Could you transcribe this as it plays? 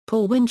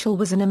Paul Winchell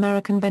was an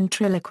American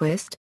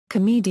ventriloquist,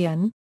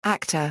 comedian,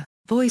 actor,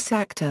 voice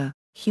actor,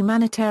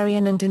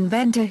 humanitarian and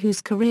inventor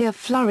whose career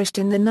flourished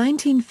in the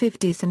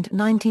 1950s and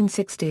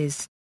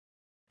 1960s.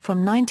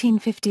 From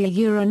 1950 to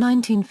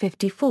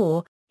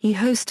 1954, he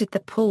hosted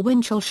The Paul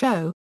Winchell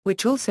Show,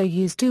 which also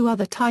used two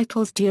other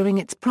titles during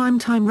its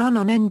primetime run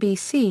on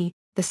NBC,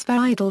 The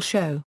Speidel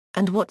Show,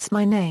 and What's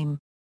My Name?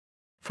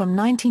 From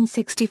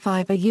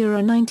 1965 to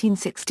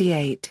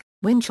 1968,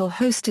 Winchell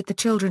hosted the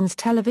children's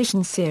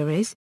television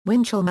series,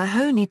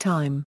 Winchell-Mahoney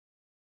Time.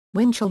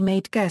 Winchell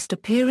made guest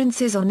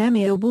appearances on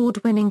Emmy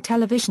Award-winning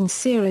television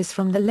series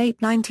from the late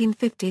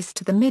 1950s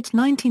to the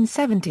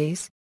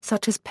mid-1970s,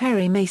 such as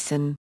Perry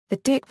Mason, The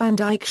Dick Van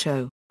Dyke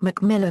Show,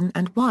 McMillan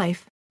and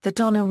Wife, The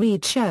Donna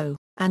Reed Show,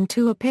 and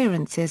two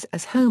appearances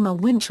as Homer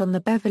Winch on the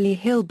Beverly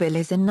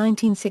Hillbillies in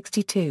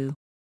 1962.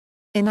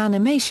 In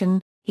animation,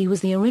 he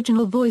was the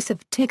original voice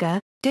of Tigger,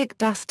 Dick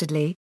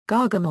Dastardly,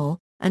 Gargamel,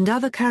 and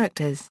other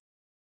characters.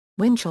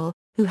 Winchell,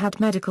 who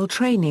had medical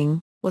training,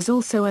 was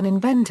also an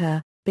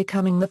inventor,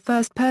 becoming the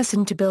first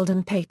person to build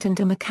and patent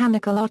a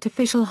mechanical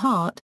artificial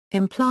heart,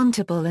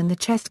 implantable in the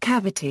chest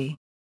cavity.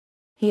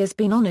 He has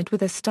been honored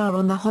with a star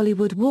on the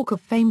Hollywood Walk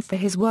of Fame for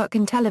his work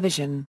in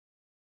television.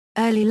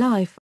 Early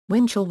life: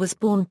 Winchell was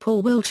born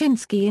Paul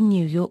Wilczynski in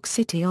New York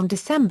City on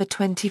December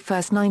 21,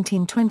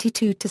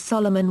 1922 to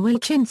Solomon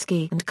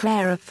Wilczynski and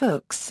Clara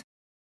Fuchs.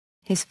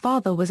 His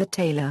father was a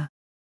tailor.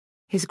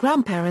 His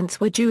grandparents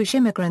were Jewish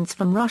immigrants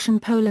from Russian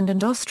Poland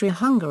and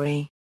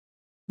Austria-Hungary.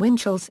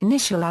 Winchell's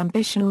initial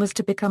ambition was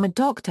to become a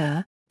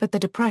doctor, but the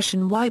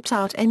Depression wiped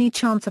out any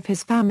chance of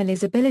his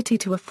family's ability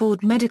to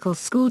afford medical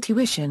school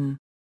tuition.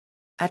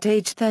 At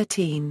age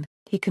 13,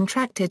 he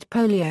contracted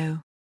polio.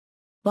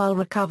 While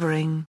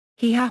recovering,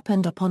 he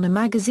happened upon a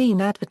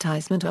magazine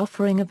advertisement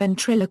offering a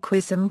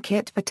ventriloquism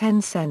kit for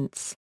 10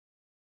 cents.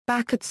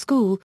 Back at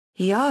school,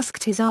 he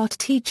asked his art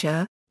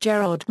teacher,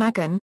 Gerard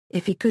Magan,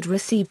 if he could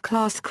receive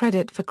class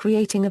credit for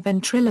creating a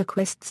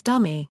ventriloquist's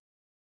dummy.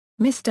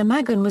 Mr.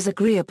 Magan was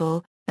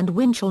agreeable, and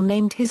Winchell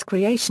named his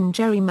creation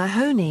Jerry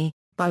Mahoney,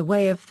 by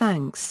way of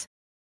thanks.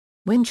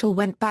 Winchell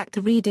went back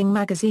to reading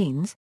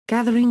magazines,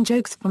 gathering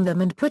jokes from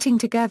them and putting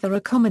together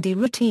a comedy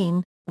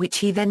routine, which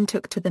he then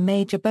took to the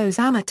Major Bowes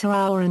Amateur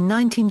Hour in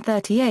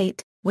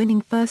 1938,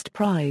 winning first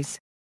prize.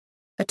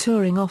 A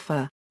touring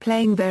offer,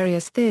 playing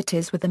various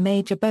theaters with the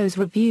Major Bowes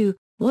Revue,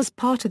 was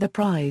part of the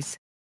prize.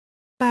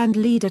 Band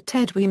leader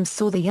Ted Weems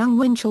saw the young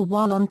Winchell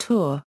while on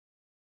tour.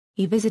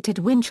 He visited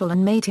Winchell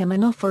and made him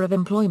an offer of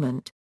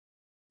employment.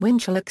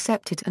 Winchell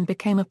accepted and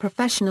became a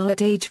professional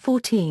at age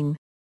 14.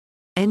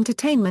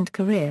 Entertainment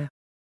career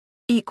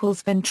 =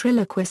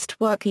 ventriloquist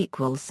work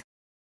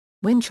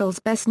 = Winchell's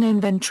best-known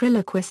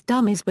ventriloquist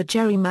dummies were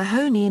Jerry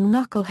Mahoney and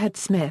Knucklehead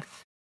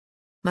Smith.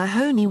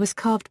 Mahoney was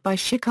carved by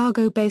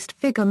Chicago-based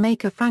figure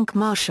maker Frank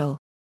Marshall.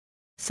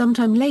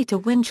 Sometime later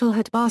Winchell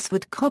had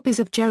basswood copies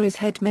of Jerry's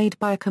head made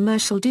by a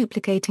commercial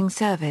duplicating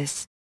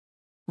service.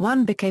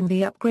 One became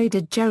the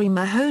upgraded Jerry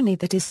Mahoney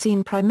that is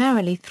seen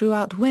primarily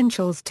throughout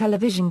Winchell's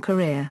television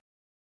career.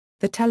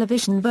 The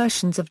television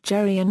versions of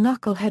Jerry and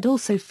Knucklehead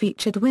also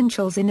featured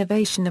Winchell's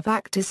innovation of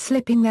actors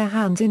slipping their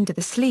hands into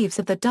the sleeves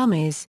of the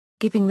dummies,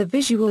 giving the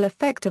visual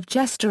effect of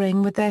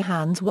gesturing with their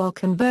hands while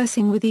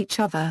conversing with each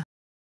other.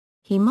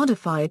 He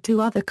modified two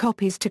other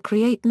copies to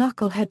create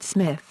Knucklehead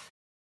Smith.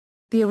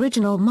 The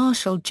original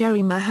Marshall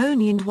Jerry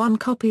Mahoney and one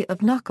copy of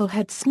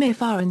Knucklehead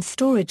Smith are in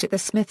storage at the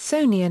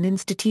Smithsonian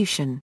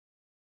Institution.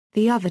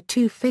 The other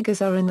two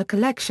figures are in the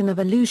collection of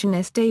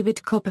illusionist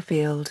David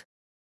Copperfield.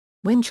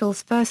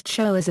 Winchell's first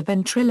show as a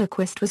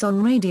ventriloquist was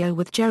on radio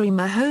with Jerry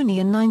Mahoney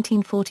in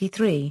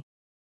 1943.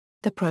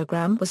 The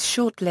program was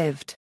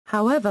short-lived,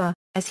 however,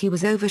 as he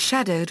was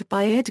overshadowed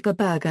by Edgar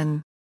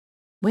Bergen.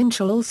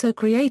 Winchell also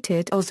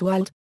created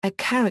Oswald, a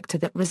character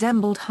that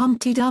resembled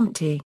Humpty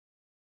Dumpty.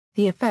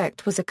 The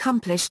effect was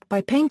accomplished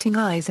by painting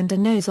eyes and a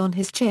nose on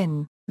his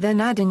chin,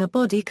 then adding a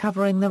body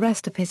covering the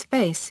rest of his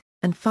face,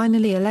 and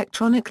finally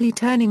electronically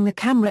turning the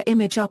camera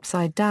image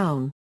upside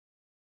down.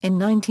 In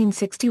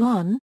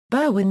 1961,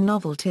 Berwin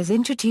Novelties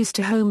introduced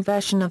a home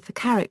version of the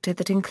character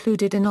that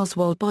included an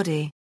Oswald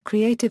body,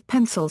 creative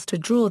pencils to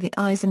draw the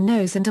eyes and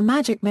nose and a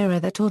magic mirror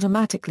that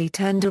automatically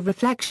turned a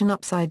reflection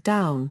upside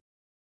down.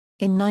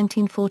 In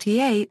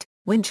 1948,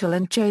 Winchell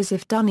and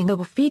Joseph Dunninger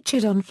were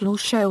featured on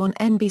Flourished Show on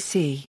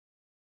NBC.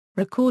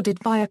 Recorded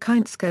via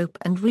Kindscope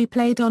and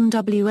replayed on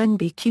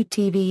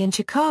WNBQ-TV in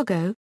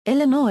Chicago,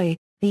 Illinois,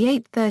 the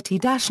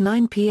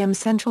 8:30-9 p.m.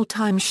 Central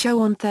Time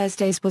show on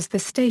Thursdays was the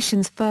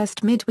station's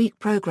first midweek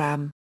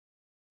program.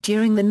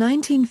 During the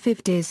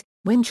 1950s,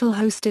 Winchell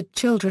hosted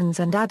children's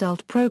and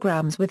adult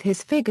programs with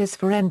his figures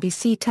for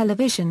NBC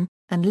television,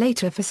 and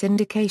later for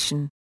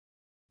syndication.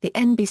 The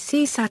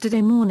NBC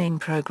Saturday morning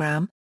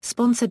program,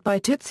 sponsored by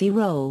Tootsie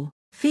Roll,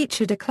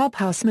 featured a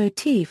clubhouse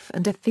motif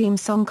and a theme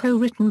song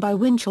co-written by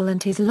Winchell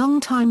and his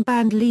longtime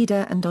band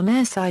leader and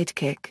on-air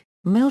sidekick,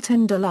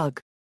 Milton DeLugg.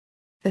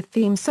 The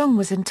theme song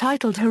was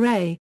entitled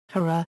Hooray,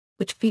 Hurrah,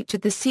 which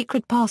featured the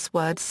secret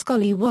password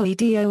Scully Wally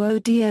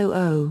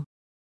Doo.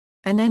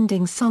 An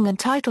ending song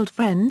entitled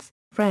Friends,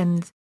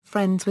 Friends,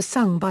 Friends was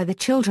sung by the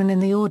children in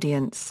the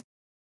audience.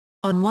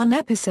 On one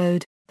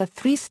episode, the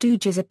Three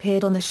Stooges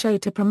appeared on the show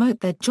to promote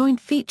their joint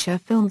feature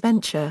film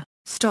venture,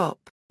 Stop,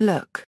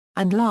 Look,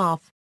 and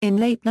Laugh, in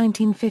late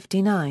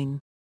 1959.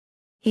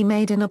 He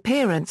made an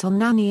appearance on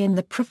Nanny and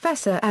the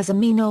Professor as a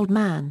mean old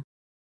man.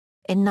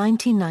 In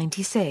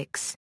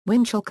 1996,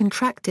 Winchell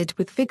contracted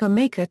with figure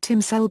maker Tim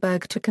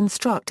Selberg to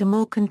construct a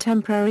more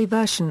contemporary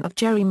version of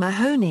Jerry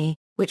Mahoney,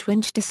 which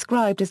Winch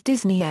described as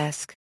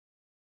Disney-esque.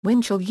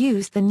 Winchell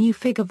used the new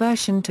figure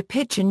version to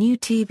pitch a new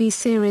TV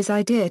series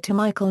idea to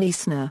Michael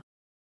Eisner.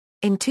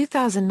 In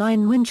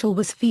 2009, Winchell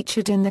was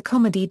featured in the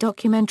comedy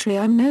documentary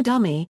I'm No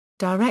Dummy,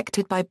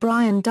 directed by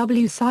Brian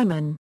W.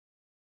 Simon.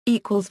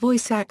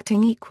 Voice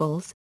acting.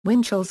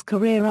 Winchell's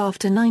career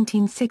after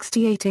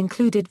 1968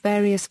 included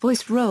various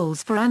voice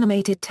roles for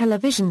animated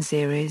television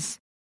series.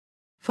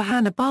 For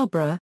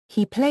Hanna-Barbera,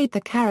 he played the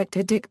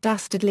character Dick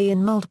Dastardly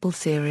in multiple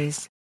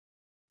series.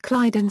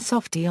 Clyde and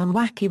Softy on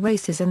Wacky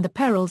Races and the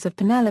Perils of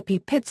Penelope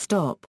Pit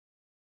Stop.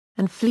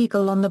 And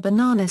Fleagle on the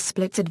Banana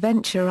Splits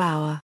Adventure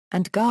Hour,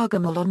 and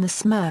Gargamel on the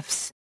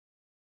Smurfs.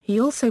 He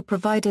also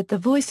provided the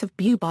voice of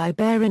Boo-Bye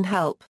Bear in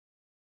Help!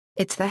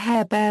 It's the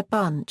Hair Bear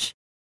Bunch.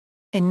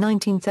 In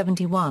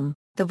 1971,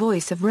 the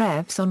voice of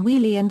Revs on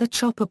Wheelie and the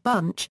Chopper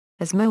Bunch,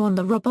 as Mo on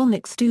the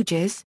Robotnik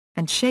Stooges,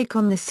 and Shake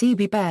on the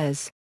CB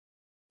Bears.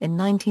 In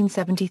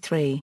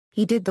 1973,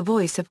 he did the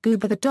voice of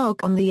Goober the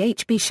dog on the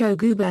HB show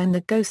Goober and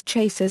the Ghost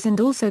Chasers and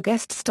also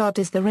guest starred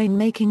as the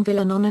rain-making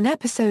villain on an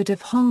episode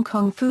of Hong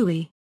Kong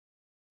Phooey.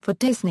 For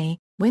Disney,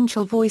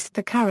 Winchell voiced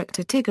the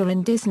character Tigger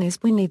in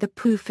Disney's Winnie the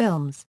Pooh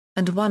films,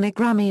 and won a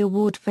Grammy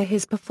Award for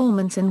his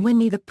performance in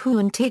Winnie the Pooh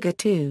and Tigger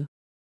 2.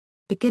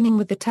 Beginning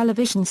with the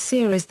television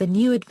series The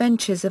New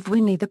Adventures of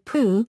Winnie the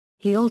Pooh,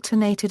 he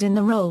alternated in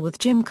the role with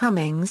Jim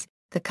Cummings,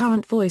 the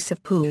current voice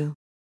of Pooh.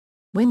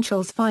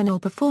 Winchell's final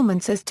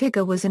performance as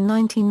Tigger was in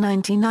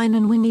 1999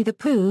 in Winnie the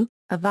Pooh,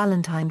 A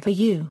Valentine for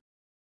You.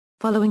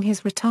 Following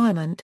his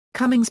retirement,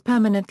 Cummings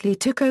permanently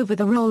took over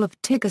the role of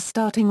Tigger,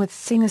 starting with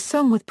Sing a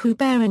Song with Pooh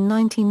Bear in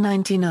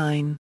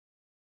 1999.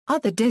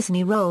 Other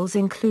Disney roles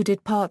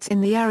included parts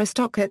in The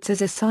Aristocats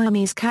as a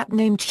Siamese cat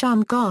named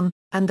Shun Gon,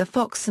 and The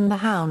Fox and the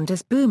Hound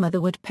as Boomer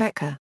the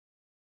Woodpecker.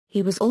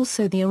 He was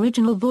also the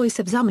original voice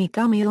of Zummy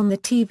Gummy on the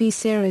TV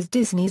series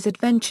Disney's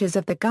Adventures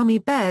of the Gummy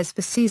Bears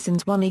for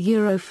seasons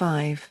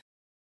 1-5.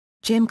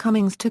 Jim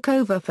Cummings took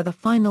over for the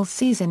final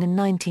season in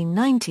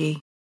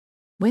 1990.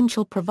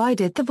 Winchell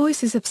provided the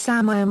voices of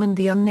Sam Iam and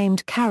the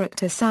unnamed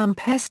character Sam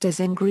Pesters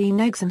in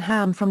Green Eggs and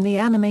Ham from the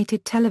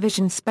animated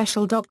television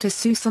special Dr.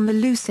 Seuss on the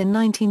Loose in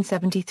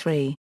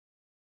 1973.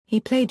 He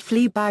played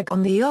Fleabag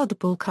on The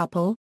Oddball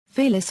Couple,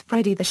 Fearless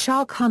Freddy the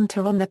Shark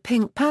Hunter on the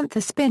Pink Panther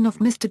spin-off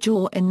Mr.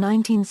 Jaw in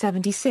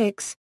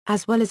 1976,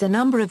 as well as a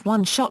number of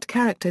one-shot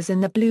characters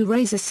in the Blue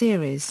Razor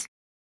series.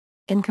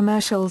 In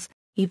commercials,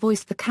 he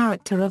voiced the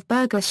character of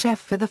Burger Chef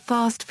for the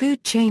fast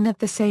food chain of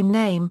the same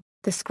name,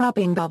 the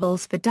Scrubbing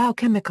Bubbles for Dow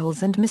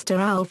Chemicals and Mr.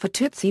 Owl for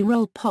Tootsie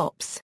Roll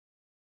Pops.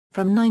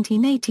 From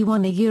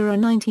 1981 to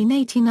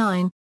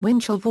 1989,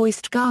 Winchell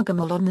voiced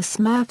Gargamel on the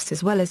Smurfs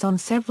as well as on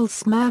several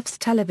Smurfs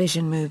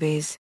television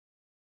movies.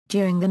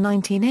 During the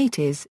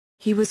 1980s,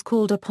 he was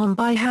called upon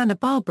by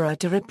Hanna-Barbera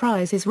to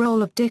reprise his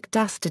role of Dick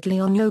Dastardly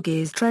on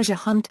Yogi's Treasure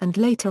Hunt and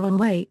later on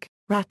Wake,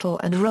 Rattle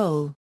and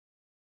Roll.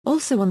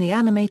 Also on the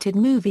animated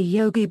movie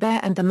Yogi Bear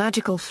and the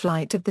Magical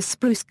Flight of the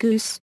Spruce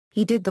Goose,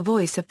 he did the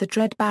voice of the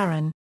Dread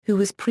Baron, who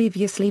was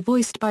previously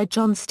voiced by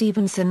John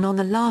Stevenson on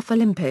the Laugh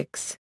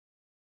Olympics.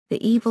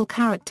 The evil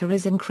character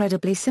is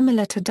incredibly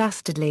similar to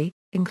Dastardly,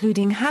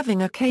 including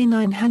having a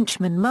canine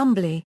henchman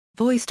Mumbly,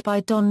 voiced by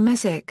Don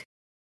Messick.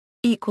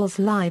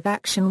 Live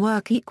action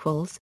work.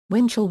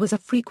 Winchell was a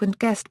frequent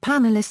guest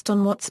panelist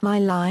on What's My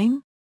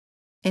Line?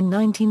 In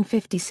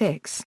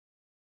 1956.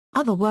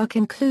 Other work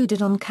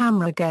included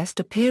on-camera guest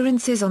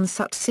appearances on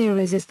such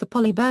series as The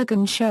Polly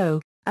Bergen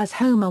Show, as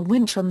Homer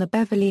Winch on the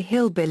Beverly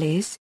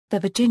Hillbillies, The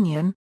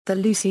Virginian, The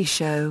Lucy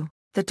Show,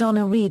 The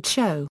Donna Reed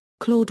Show,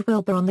 Claude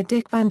Wilbur on The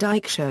Dick Van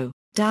Dyke Show,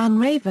 Dan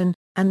Raven,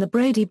 and The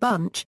Brady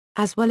Bunch,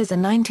 as well as a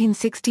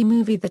 1960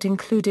 movie that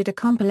included a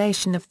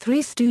compilation of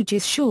Three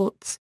Stooges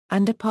shorts,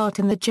 and a part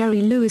in the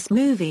Jerry Lewis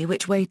movie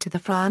Which Way to the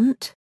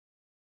Front?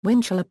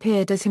 Winchell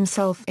appeared as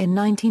himself in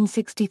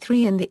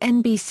 1963 in the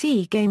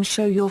NBC game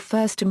show Your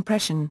First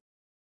Impression.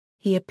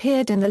 He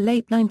appeared in the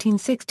late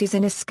 1960s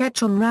in a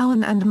sketch on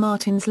Rowan and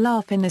Martin's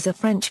Laugh-In as a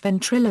French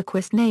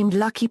ventriloquist named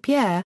Lucky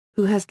Pierre,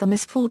 who has the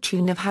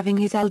misfortune of having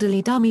his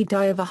elderly dummy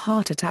die of a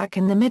heart attack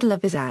in the middle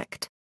of his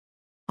act.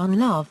 On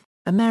Love,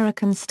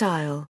 American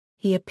Style,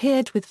 he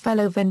appeared with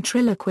fellow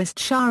ventriloquist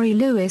Shari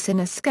Lewis in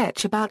a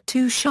sketch about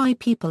two shy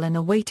people in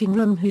a waiting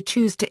room who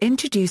choose to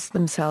introduce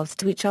themselves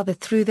to each other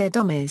through their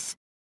dummies.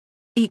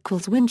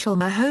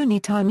 Winchell-Mahoney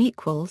Time.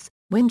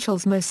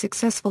 Winchell's most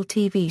successful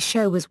TV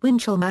show was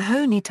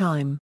Winchell-Mahoney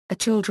Time, a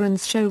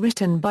children's show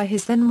written by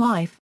his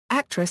then-wife,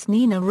 actress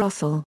Nina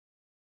Russell.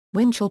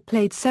 Winchell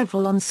played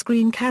several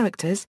on-screen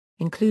characters,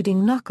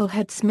 including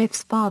Knucklehead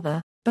Smith's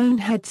father,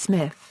 Bonehead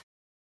Smith.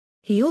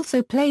 He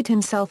also played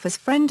himself as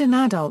friend and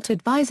adult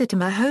advisor to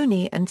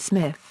Mahoney and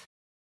Smith.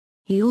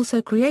 He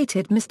also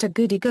created Mr.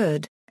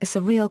 Goody-Good, a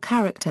surreal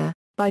character,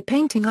 by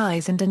painting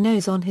eyes and a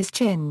nose on his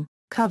chin,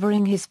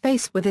 covering his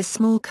face with his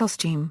small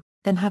costume,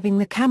 then having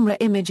the camera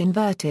image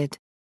inverted.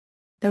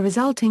 The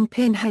resulting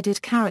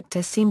pin-headed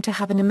character seemed to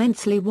have an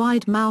immensely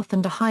wide mouth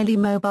and a highly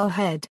mobile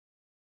head.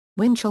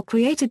 Winchell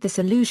created this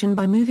illusion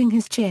by moving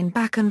his chin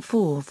back and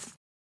forth.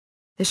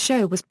 The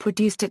show was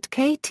produced at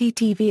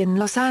KTTV in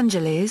Los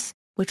Angeles,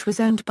 which was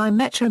owned by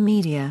Metro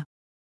Media.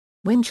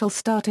 Winchell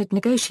started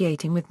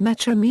negotiating with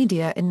Metro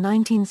Media in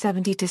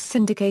 1970 to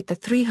syndicate the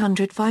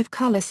 305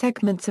 color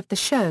segments of the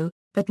show,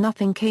 but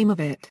nothing came of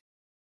it.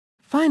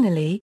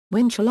 Finally,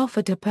 Winchell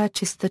offered to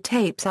purchase the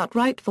tapes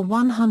outright for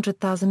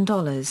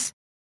 $100,000.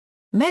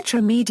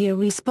 Metro Media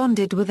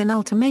responded with an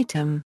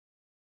ultimatum.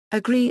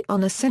 Agree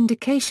on a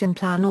syndication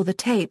plan or the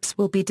tapes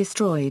will be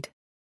destroyed.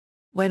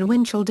 When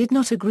Winchell did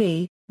not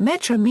agree,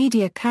 Metro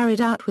Media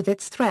carried out with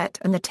its threat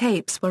and the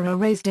tapes were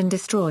erased and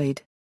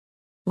destroyed.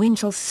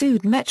 Winchell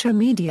sued Metro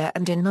Media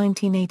and in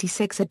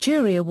 1986 a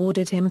jury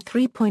awarded him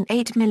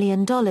 $3.8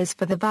 million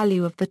for the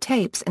value of the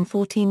tapes and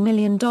 $14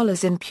 million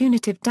in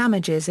punitive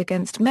damages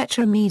against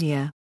Metro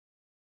Media.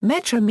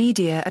 Metro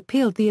Media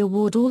appealed the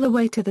award all the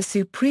way to the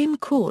Supreme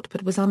Court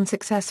but was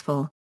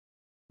unsuccessful.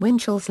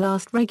 Winchell's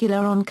last regular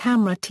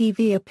on-camera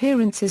TV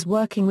appearances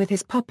working with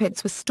his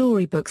puppets was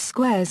Storybook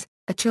Squares,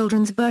 a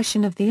children's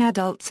version of the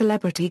adult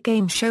celebrity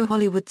game show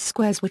Hollywood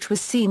Squares, which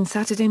was seen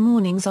Saturday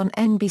mornings on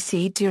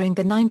NBC during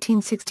the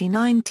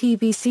 1969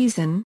 TV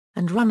season,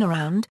 and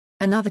Runaround,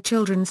 another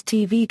children's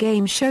TV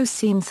game show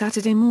seen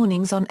Saturday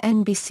mornings on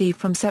NBC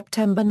from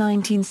September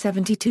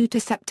 1972 to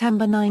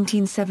September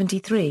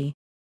 1973.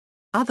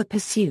 Other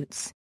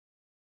pursuits.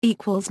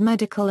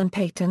 Medical and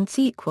patents.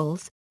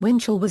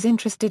 Winchell was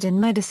interested in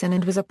medicine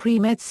and was a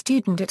pre-med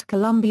student at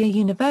Columbia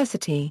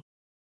University.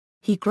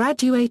 He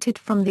graduated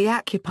from the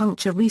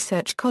Acupuncture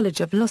Research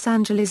College of Los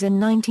Angeles in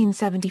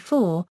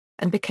 1974,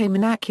 and became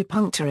an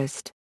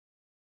acupuncturist.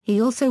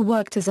 He also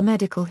worked as a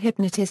medical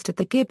hypnotist at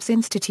the Gibbs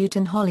Institute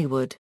in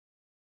Hollywood.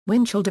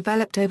 Winchell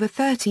developed over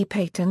 30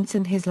 patents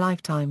in his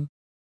lifetime.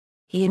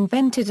 He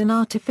invented an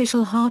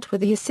artificial heart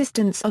with the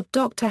assistance of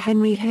Dr.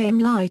 Henry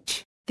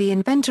Heimlich, the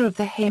inventor of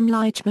the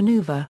Heimlich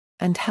maneuver,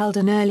 and held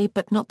an early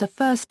but not the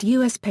first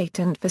U.S.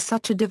 patent for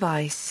such a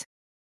device.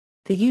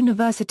 The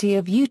University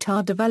of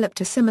Utah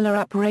developed a similar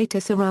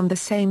apparatus around the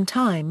same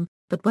time,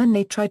 but when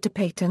they tried to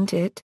patent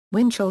it,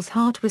 Winchell's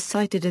heart was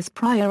cited as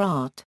prior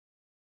art.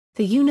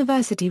 The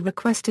university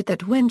requested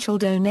that Winchell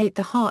donate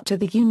the heart to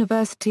the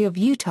University of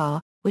Utah,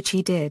 which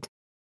he did.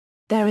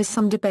 There is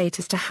some debate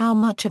as to how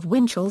much of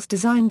Winchell's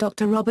design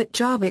Dr. Robert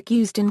Jarvik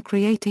used in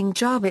creating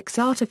Jarvik's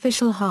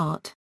artificial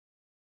heart.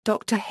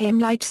 Dr.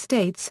 Heimlich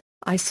states,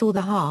 "I saw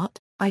the heart,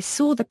 I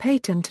saw the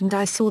patent and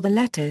I saw the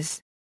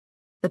letters."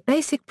 The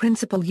basic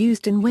principle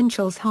used in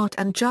Winchell's heart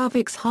and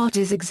Jarvik's heart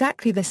is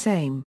exactly the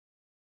same.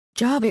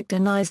 Jarvik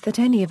denies that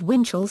any of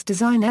Winchell's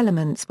design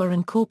elements were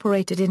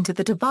incorporated into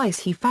the device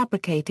he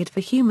fabricated for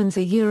humans,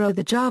 the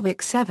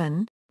Jarvik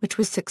 7, which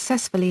was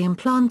successfully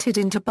implanted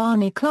into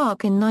Barney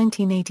Clark in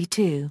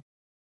 1982.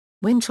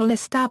 Winchell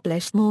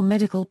established more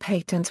medical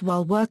patents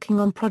while working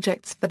on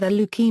projects for the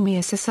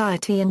Leukemia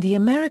Society and the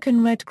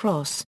American Red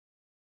Cross.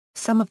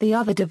 Some of the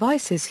other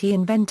devices he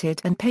invented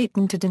and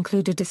patented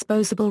include a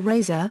disposable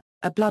razor,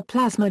 a blood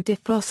plasma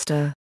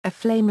defroster, a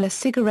flameless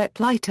cigarette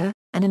lighter,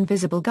 an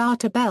invisible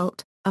garter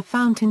belt, a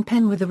fountain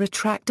pen with a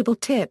retractable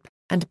tip,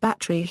 and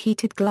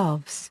battery-heated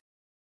gloves.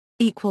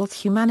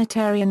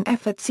 Humanitarian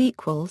efforts.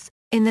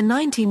 In the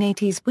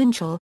 1980s,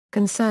 Winchell,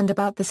 concerned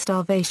about the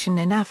starvation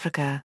in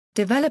Africa,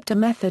 developed a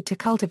method to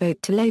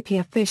cultivate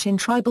tilapia fish in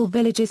tribal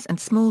villages and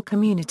small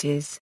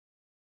communities.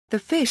 The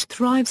fish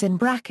thrives in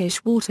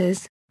brackish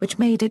waters, which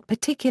made it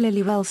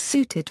particularly well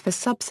suited for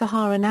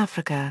sub-Saharan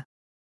Africa.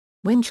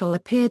 Winchell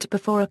appeared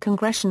before a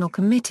congressional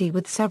committee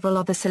with several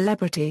other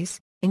celebrities,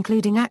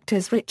 including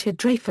actors Richard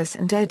Dreyfuss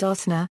and Ed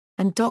Asner,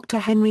 and Dr.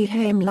 Henry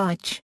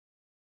Heimlich.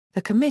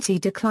 The committee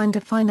declined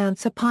to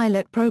finance a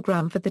pilot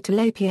program for the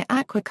tilapia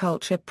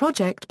aquaculture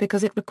project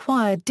because it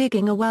required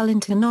digging a well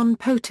into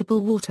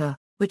non-potable water,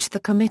 which the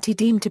committee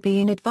deemed to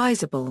be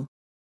inadvisable.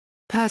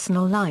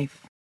 Personal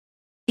life.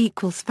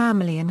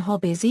 Family and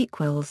hobbies.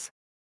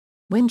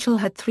 Winchell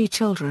had 3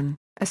 children,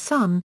 a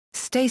son,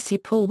 Stacy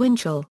Paul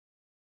Winchell,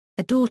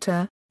 a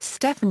daughter,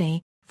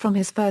 Stephanie, from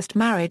his first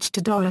marriage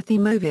to Dorothy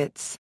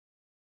Movitz,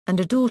 and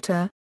a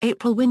daughter,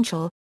 April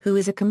Winchell, who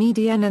is a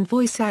comedian and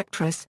voice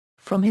actress,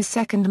 from his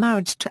second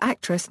marriage to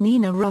actress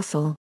Nina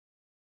Russell.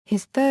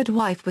 His third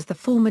wife was the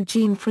former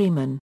Jean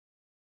Freeman.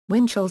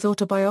 Winchell's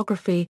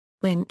autobiography,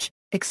 Winch,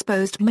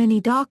 exposed many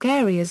dark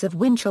areas of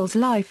Winchell's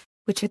life,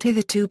 which had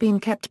hitherto been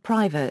kept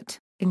private,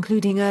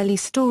 including early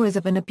stories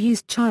of an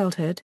abused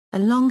childhood, a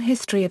long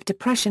history of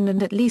depression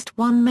and at least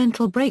one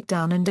mental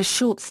breakdown and a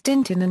short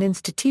stint in an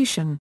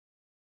institution.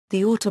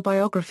 The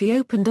autobiography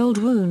opened old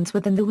wounds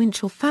within the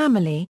Winchell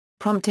family,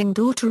 prompting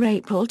daughter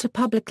April to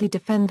publicly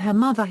defend her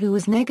mother, who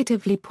was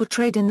negatively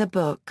portrayed in the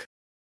book.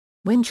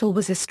 Winchell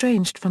was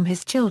estranged from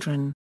his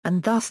children,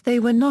 and thus they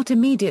were not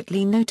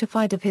immediately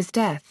notified of his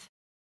death.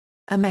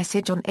 A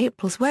message on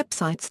April's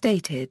website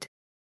stated,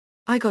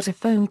 I got a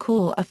phone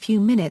call a few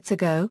minutes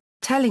ago,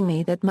 telling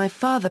me that my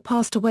father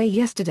passed away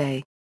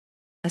yesterday.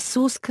 A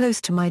source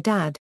close to my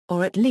dad,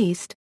 or at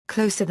least,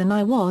 closer than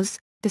I was,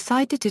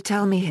 decided to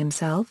tell me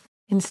himself,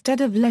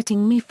 instead of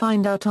letting me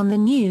find out on the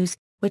news,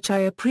 which I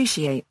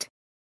appreciate.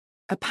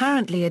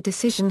 Apparently a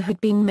decision had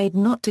been made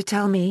not to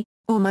tell me,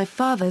 or my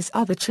father's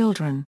other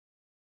children.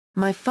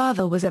 My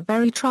father was a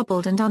very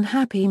troubled and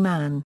unhappy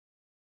man.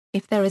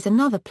 If there is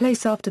another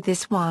place after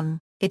this one,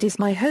 it is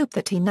my hope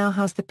that he now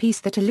has the peace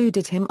that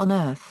eluded him on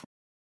Earth.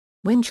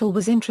 Winchell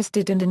was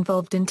interested and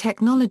involved in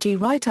technology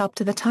right up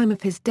to the time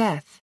of his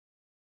death.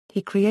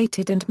 He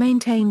created and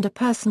maintained a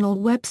personal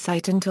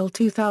website until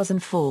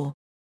 2004.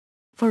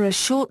 For a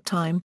short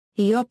time,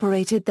 he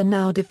operated the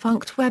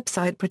now-defunct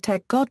website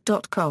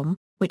protectgod.com,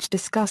 which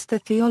discussed the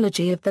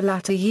theology of the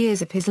latter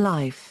years of his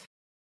life.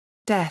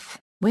 Death: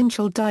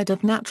 Winchell died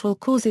of natural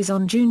causes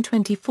on June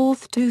 24,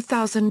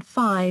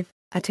 2005,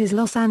 at his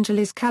Los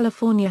Angeles,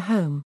 California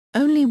home,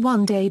 only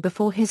one day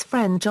before his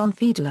friend John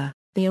Fiedler,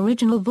 the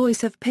original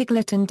voice of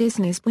Piglet and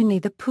Disney's Winnie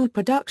the Pooh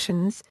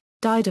productions,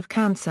 died of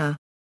cancer.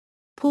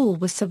 Paul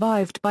was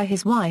survived by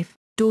his wife,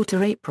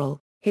 daughter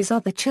April, his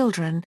other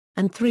children,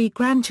 and 3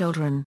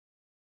 grandchildren.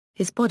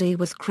 His body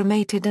was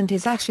cremated and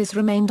his ashes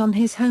remained on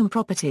his home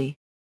property.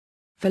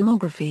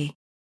 Filmography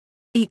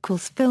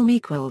 =film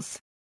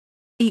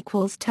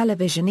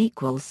 =television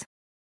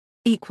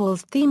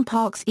 =theme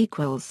parks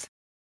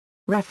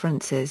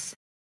References.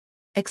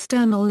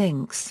 External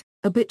links: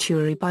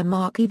 Obituary by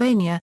Mark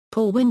Ivania,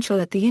 Paul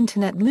Winchell at the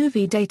Internet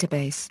Movie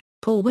Database,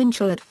 Paul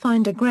Winchell at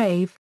Find a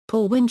Grave,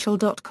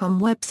 paulwinchell.com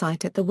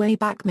website at the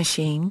Wayback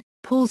Machine,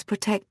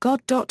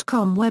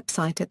 paulsprotectgod.com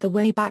website at the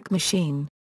Wayback Machine.